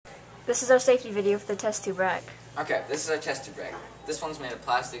This is our safety video for the test tube rack. Okay, this is our test tube rack. This one's made of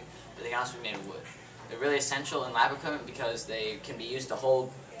plastic, but they can also be made of wood. They're really essential in lab equipment because they can be used to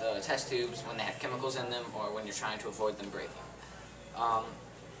hold the test tubes when they have chemicals in them or when you're trying to avoid them breaking.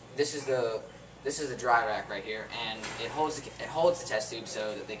 This is the dry rack right here, and it holds the test tube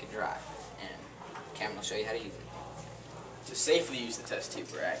so that they can dry. And Cameron will show you how to use it. To safely use the test tube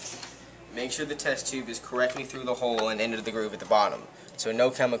rack, make sure the test tube is correctly through the hole and into the groove at the bottom, so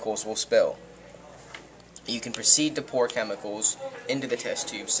no chemicals will spill. You can proceed to pour chemicals into the test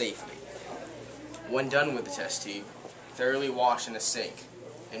tube safely. When done with the test tube, thoroughly wash in a sink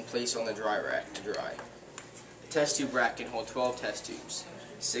and place on the dry rack to dry. The test tube rack can hold 12 test tubes,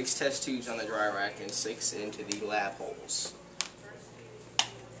 6 test tubes on the dry rack and 6 into the lab holes.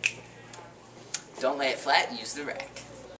 Don't lay it flat, use the rack.